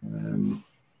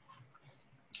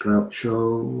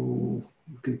 Groucho.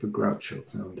 Looking for Groucho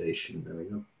Foundation. There we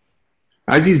go.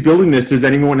 As he's building this, does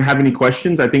anyone have any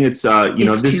questions? I think it's,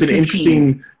 this is an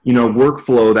interesting,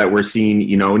 workflow that we're seeing,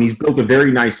 and he's built a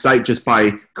very nice site just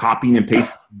by copying and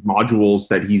pasting modules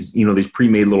that he's, these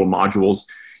pre-made little modules.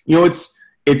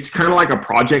 It's kind of like a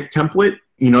project template,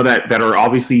 that are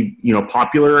obviously,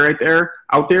 popular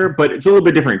out there, but it's a little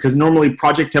bit different because normally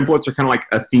project templates are kind of like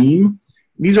a theme.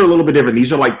 These are a little bit different.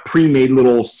 These are like pre-made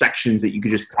little sections that you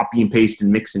could just copy and paste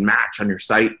and mix and match on your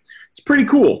site. It's pretty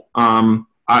cool.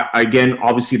 Again,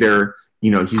 obviously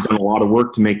he's done a lot of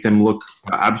work to make them look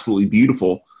absolutely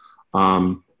beautiful.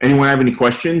 Anyone have any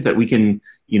questions that we can,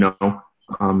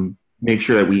 make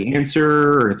sure that we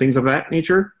answer or things of that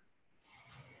nature?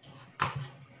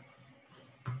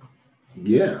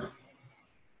 Yeah.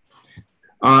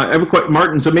 I have a question,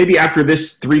 Martin. So maybe after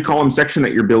this 3-column section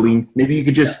that you're building, maybe you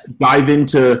could just dive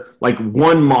into like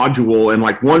one module and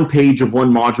like one page of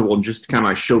one module and just kind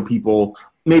of show people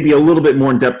maybe a little bit more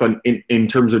in depth in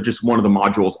terms of just one of the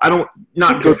modules. I don't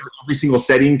go through every single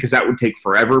setting because that would take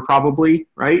forever probably,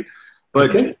 right?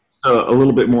 But just a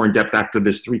little bit more in depth after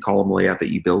this 3-column layout that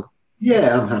you build.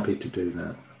 Yeah, I'm happy to do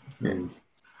that.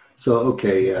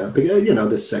 But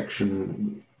this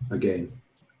section again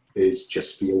is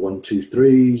just for your 1, 2,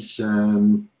 3s.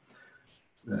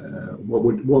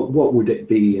 What would it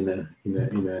be in a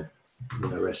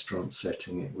restaurant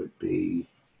setting? It would be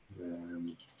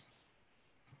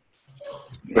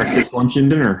breakfast, lunch, and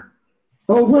dinner.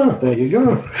 Oh well, there you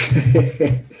go.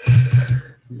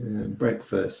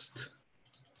 Breakfast.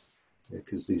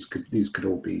 Because these could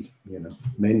all be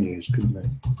menus, couldn't they?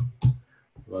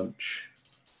 Lunch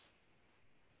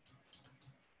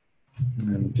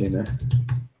and dinner.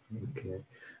 Okay.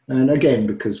 And again,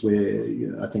 because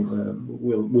I think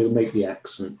we'll make the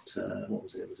accent. What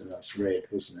was it? It was a nice red,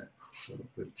 wasn't it? So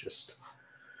we'll just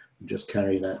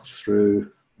carry that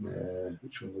through.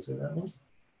 Which one was it? That one?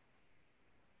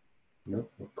 No,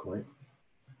 not quite.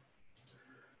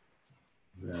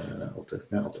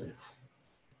 That'll do.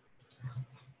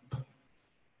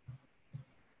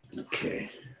 Okay,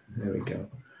 there we go.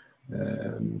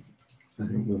 I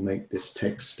think we'll make this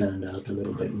text stand out a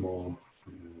little bit more.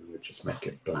 We'll just make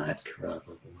it black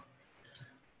rather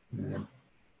than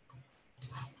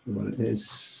what it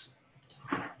is.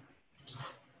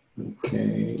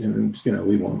 Okay, and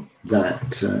we want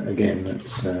that again.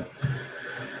 That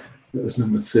was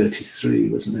number 33,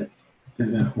 wasn't it?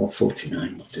 Or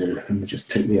 49 will do. And we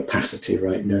just take the opacity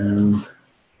right down.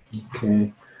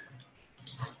 Okay.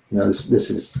 Now this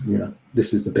is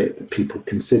the bit that people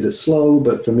consider slow,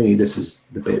 but for me this is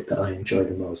the bit that I enjoy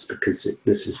the most because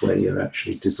this is where you're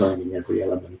actually designing every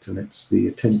element, and it's the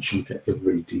attention to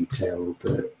every detail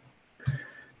that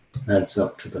adds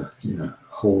up to the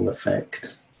whole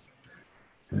effect.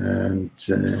 And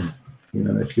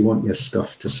if you want your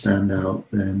stuff to stand out,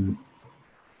 then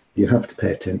you have to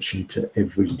pay attention to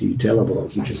every detail,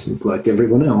 otherwise you just look like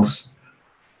everyone else.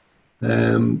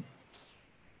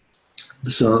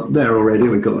 So there already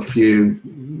we've got a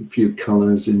few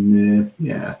colours in there,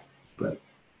 yeah. But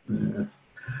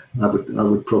I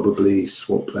would probably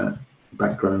swap that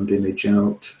background image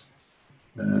out.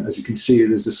 As you can see,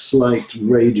 there's a slight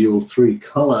radial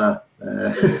 3-color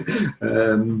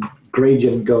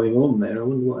gradient going on there. I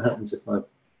wonder what happens if I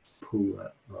pull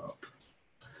that up.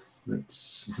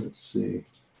 Let's see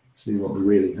what we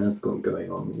really have got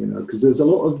going on. Because there's a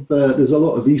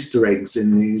lot of Easter eggs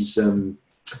in these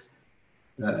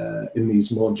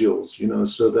modules.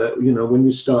 So that when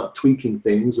you start tweaking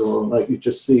things, or like you've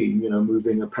just seen,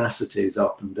 moving opacities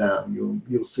up and down,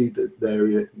 you'll see that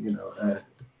there are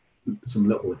some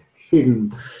little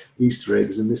hidden Easter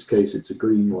eggs. In this case, it's a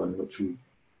green one, which we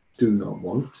do not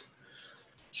want.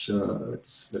 So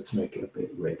let's make it a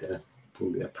bit redder.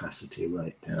 Pull the opacity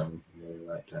right down there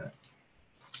like that.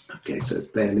 Okay, so it's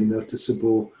barely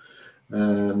noticeable.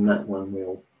 That one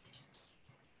we'll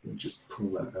just pull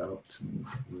that out, and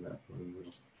that one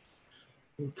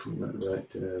Put that right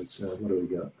there. So what do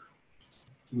we got?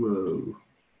 Whoa.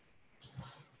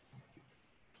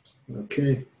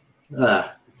 Okay.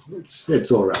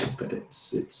 It's all right, but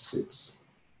it's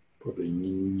probably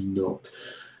not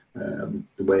the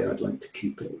way I'd like to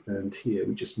keep it. And here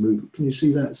we just move. Can you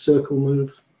see that circle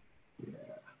move?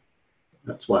 Yeah.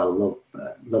 That's why I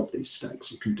love these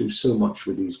stacks. You can do so much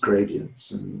with these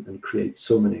gradients and create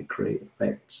so many great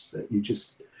effects that you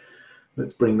just.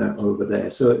 Let's bring that over there.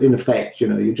 So in effect, you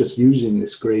know, you're just using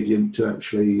this gradient to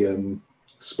actually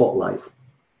spotlight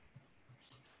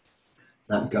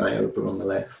that guy over on the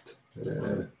left.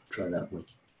 Try that one.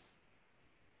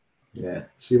 Yeah,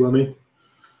 see what I mean?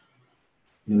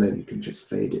 And then you can just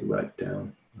fade it right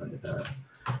down like that.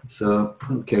 So,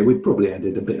 okay, we probably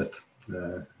added a bit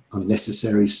of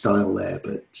unnecessary style there,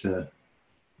 but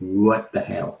what the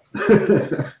hell?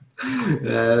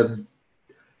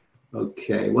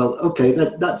 Okay, well, okay,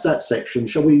 that's that section.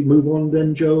 Shall we move on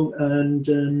then, Joe,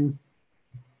 and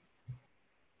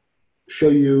show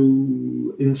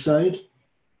you inside?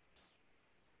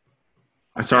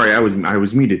 Sorry, I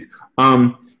was muted.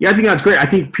 Yeah, I think that's great. I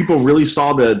think people really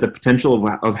saw the potential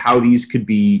of how these could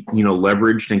be, you know,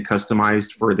 leveraged and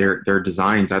customized for their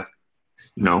designs. I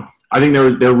think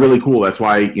they're really cool. That's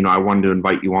why, you know, I wanted to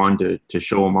invite you on to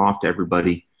show them off to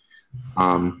everybody.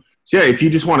 So yeah, if you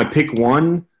just want to pick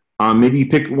one. Maybe you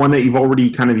pick one that you've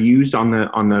already kind of used on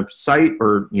the site,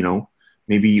 or, you know,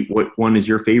 maybe what one is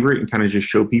your favorite, and kind of just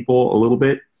show people a little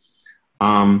bit.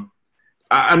 I'm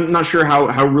not sure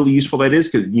how really useful that is,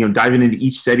 because, you know, diving into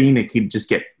each setting, it could just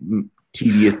get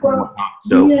tedious and whatnot.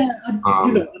 So yeah, you know,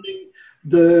 I mean,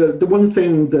 the one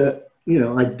thing that, you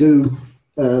know, I do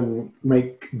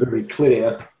make very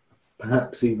clear,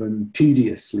 perhaps even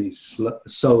tediously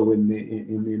so in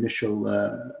the initial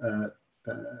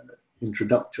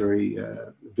introductory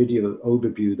video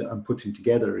overview that I'm putting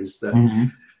together, is that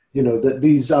you know, that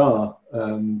these are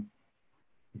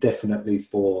definitely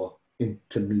for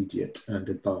intermediate and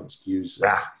advanced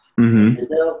users.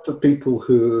 They are for people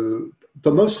who,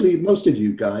 for most of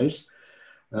you guys,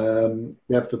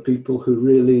 they're for people who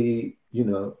really, you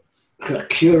know, are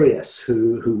curious,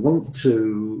 who want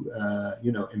to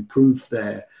you know, improve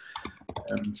their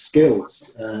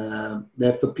skills.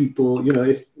 They're for people, you know,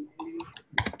 if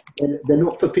they're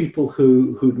not for people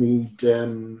who need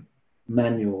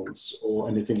manuals or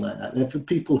anything like that. They're for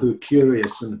people who are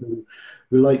curious and who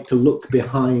like to look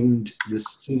behind the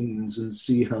scenes and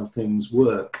see how things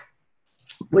work,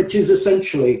 which is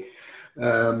essentially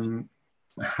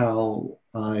how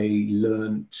I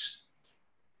learnt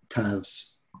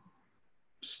Tav's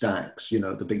stacks, you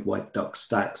know, the big white duck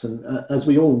stacks. And as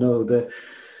we all know,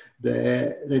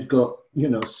 they've got, you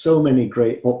know, so many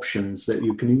great options that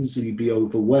you can easily be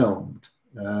overwhelmed.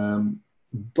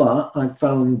 But I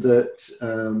found that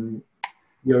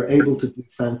you're able to do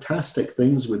fantastic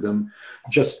things with them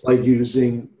just by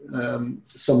using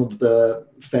some of the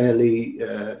fairly,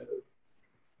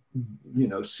 you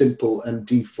know, simple and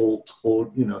default,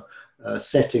 or, you know,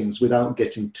 settings without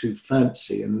getting too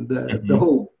fancy. And the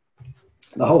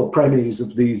whole premise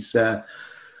of these style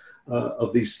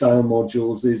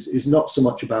modules is not so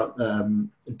much about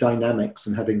dynamics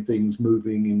and having things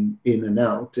moving in and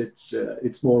out.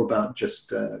 It's more about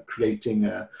just creating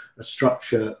a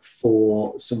structure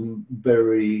for some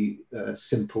very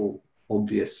simple,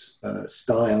 obvious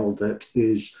style that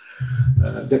is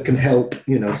that can help,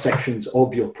 you know, sections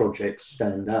of your project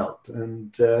stand out.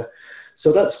 And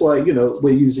so that's why, you know,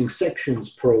 we're using Sections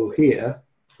Pro here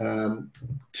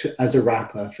as a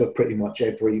wrapper for pretty much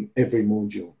every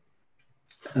module.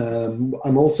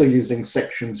 I'm also using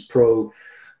Sections Pro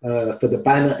for the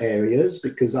banner areas,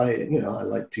 because I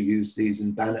like to use these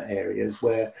in banner areas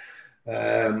where,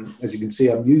 as you can see,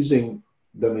 I'm using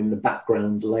them in the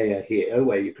background layer here,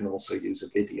 where you can also use a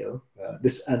video.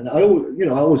 And I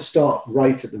always start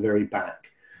right at the very back,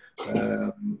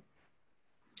 because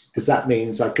that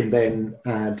means I can then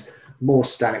add more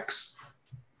stacks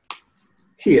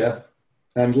here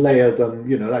and layer them.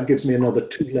 You know, that gives me another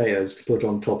 2 layers to put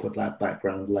on top of that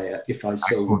background layer, if I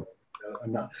so want.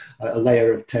 A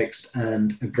layer of text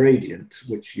and a gradient,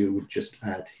 which you would just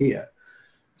add here.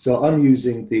 So I'm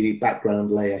using the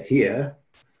background layer here,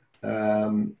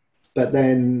 but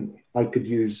then I could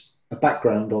use a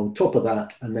background on top of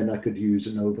that, and then I could use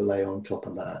an overlay on top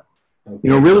of that. Okay.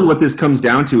 You know, really what this comes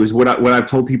down to is what I've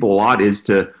told people a lot is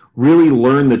to really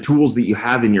learn the tools that you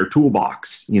have in your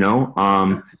toolbox. You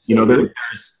know,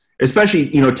 there's, especially,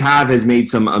 you know, Tav has made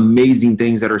some amazing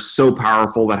things that are so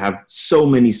powerful, that have so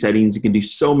many settings. It can do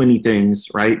so many things,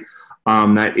 right?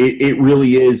 That it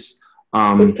really is.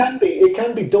 It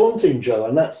can be daunting, Joe,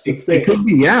 and that's the thing. It could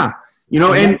be, yeah. You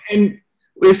know, and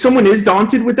if someone is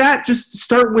daunted with that, just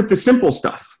start with the simple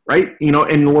stuff, right? You know,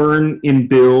 and learn and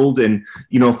build and,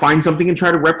 you know, find something and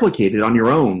try to replicate it on your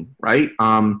own, right?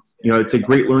 You know, it's a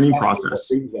great learning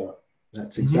process.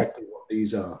 That's exactly what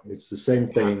these are. It's the same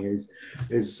thing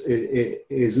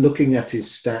is looking at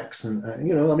his stacks and,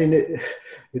 you know, I mean,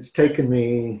 it's taken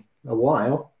me a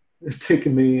while. It's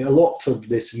taken me a lot of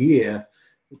this year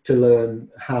to learn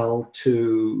how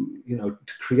to, you know,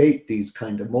 to create these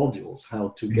kind of modules, how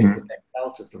to get the best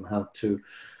out of them, how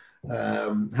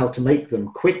to make them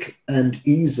quick and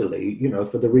easily, you know,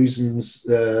 for the reasons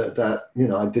that, you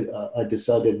know, I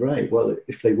decided, right, well,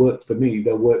 if they work for me,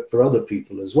 they'll work for other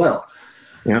people as well.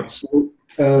 Yeah. So,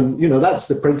 you know, that's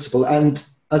the principle. And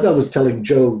as I was telling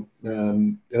Joe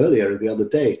earlier the other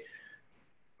day,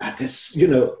 you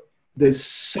know, there's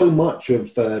so much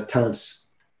of tabs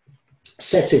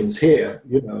settings here,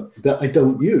 you know, that I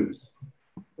don't use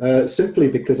simply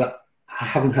because I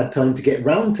haven't had time to get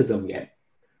round to them yet.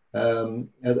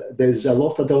 There's a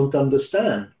lot I don't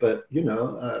understand, but you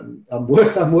know,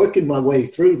 I'm working my way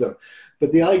through them.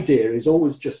 But the idea is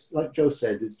always just like Joe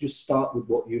said, is just start with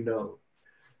what you know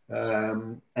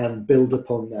and build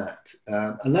upon that.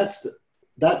 And that's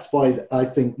why I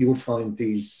think you'll find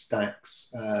these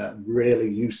stacks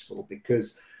really useful,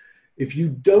 because if you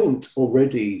don't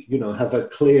already, you know, have a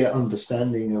clear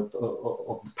understanding of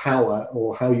the power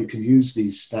or how you can use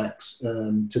these stacks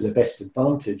to their best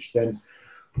advantage, then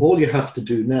all you have to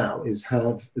do now is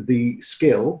have the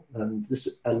skill, and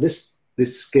I list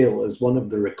this skill as one of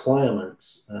the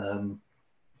requirements.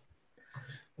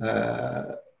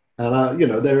 And you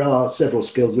know, there are several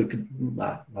skills we could,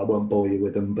 I won't bore you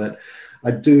with them, but I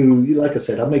do, like I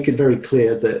said, I make it very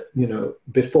clear that, you know,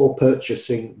 before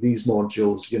purchasing these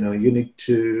modules, you know, you need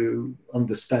to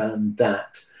understand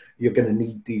that you're going to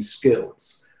need these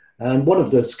skills. And one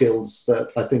of the skills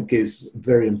that I think is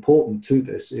very important to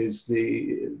this is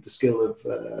the skill of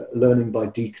learning by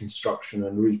deconstruction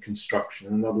and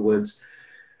reconstruction. In other words,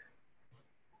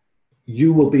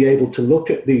 you will be able to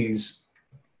look at these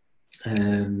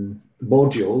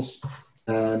modules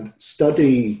and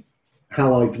study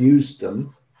how I've used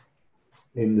them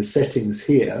in the settings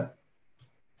here,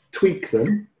 tweak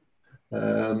them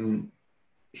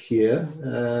here,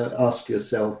 ask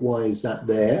yourself, why is that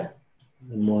there?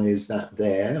 And why is that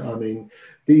there? I mean,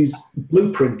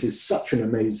 Blueprint is such an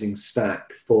amazing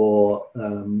stack for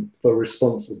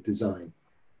responsive design.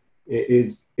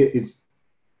 It's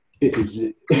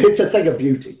a thing of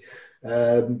beauty.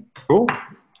 Cool.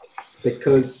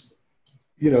 Because,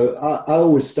 you know, I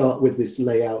always start with this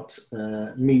layout,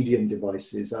 medium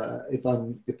devices. If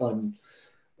I'm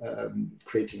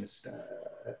creating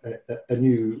a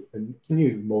new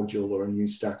module or a new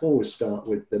stack, I always start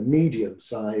with the medium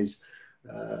size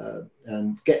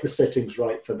and get the settings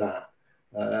right for that.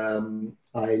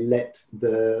 I let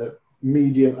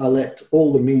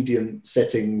all the medium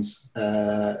settings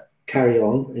carry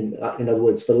on. In other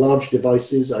words, for large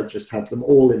devices, I just have them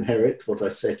all inherit what I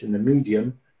set in the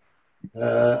medium.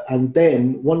 And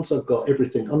then once I've got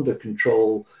everything under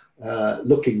control,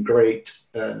 looking great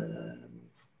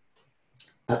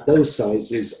at those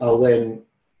sizes, I'll then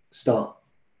start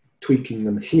tweaking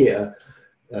them here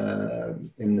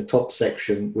in the top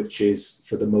section, which is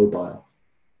for the mobile.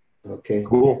 Okay.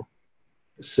 Cool.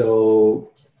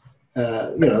 So,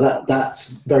 you know,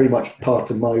 that's very much part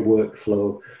of my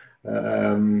workflow.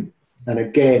 And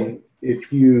again,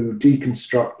 if you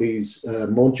deconstruct these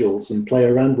modules and play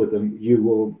around with them,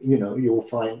 you'll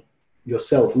find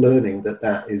yourself learning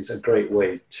that is a great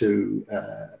way to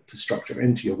structure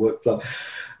into your workflow.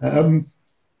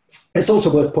 It's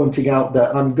also worth pointing out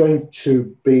that I'm going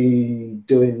to be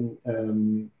doing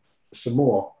some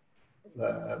more,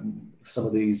 some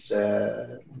of these,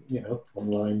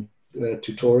 online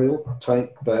tutorial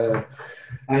type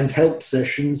and help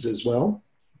sessions as well.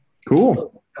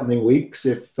 Cool. Coming weeks,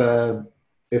 if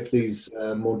these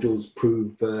modules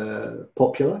prove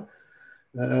popular.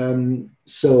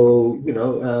 So, you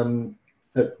know,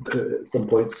 at some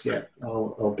points, yeah,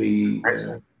 I'll be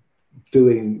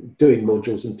doing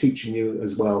modules and teaching you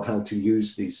as well how to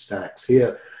use these stacks.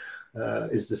 Here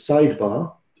is the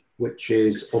sidebar, which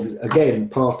is again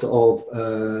part of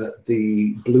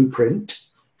the blueprint.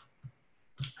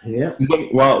 Yeah.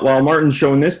 While Martin's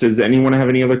showing this, does anyone have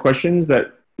any other questions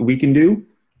that we can do?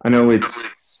 I know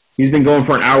he's been going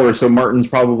for an hour, so Martin's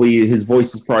probably, his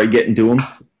voice is probably getting to him.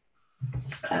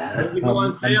 When does it go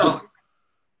on sale?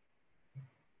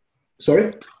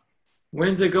 Sorry? When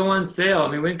does it go on sale? I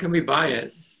mean, when can we buy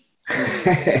it?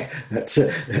 That's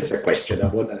a question I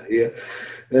want to hear.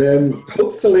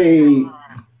 Hopefully, you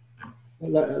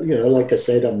know, like I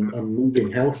said, I'm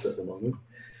moving house at the moment.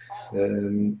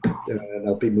 And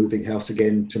I'll be moving house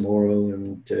again tomorrow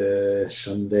and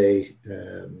Sunday,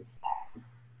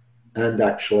 and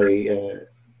actually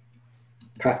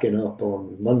packing up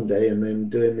on Monday and then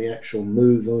doing the actual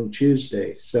move on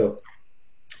Tuesday. So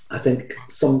I think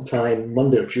sometime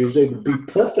Monday or Tuesday would be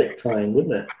perfect time,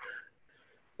 wouldn't it?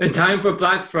 The time for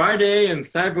Black Friday and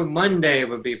Cyber Monday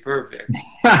would be perfect.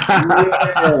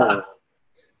 Yeah.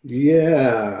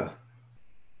 Yeah.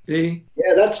 See?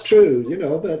 Yeah, that's true, you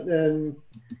know, but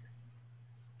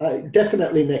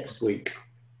definitely next week.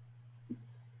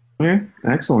 Okay,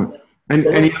 excellent. And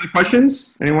any other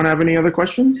questions? Anyone have any other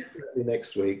questions? Definitely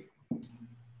next week.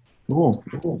 Cool.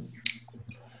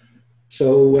 So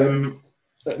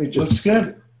let me just... Looks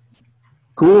good.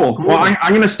 Cool. Well, I'm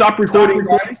going to stop recording,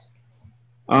 guys.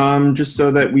 Just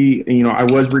so that we, you know, I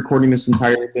was recording this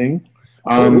entire thing.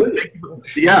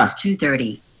 Yeah. It's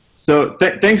 2:30. So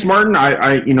thanks, Martin.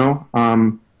 I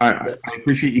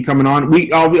appreciate you coming on.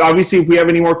 We obviously, if we have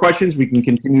any more questions, we can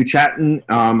continue chatting.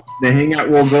 The Hangout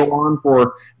will go on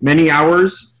for many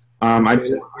hours. I'm going to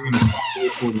stop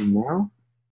recording now.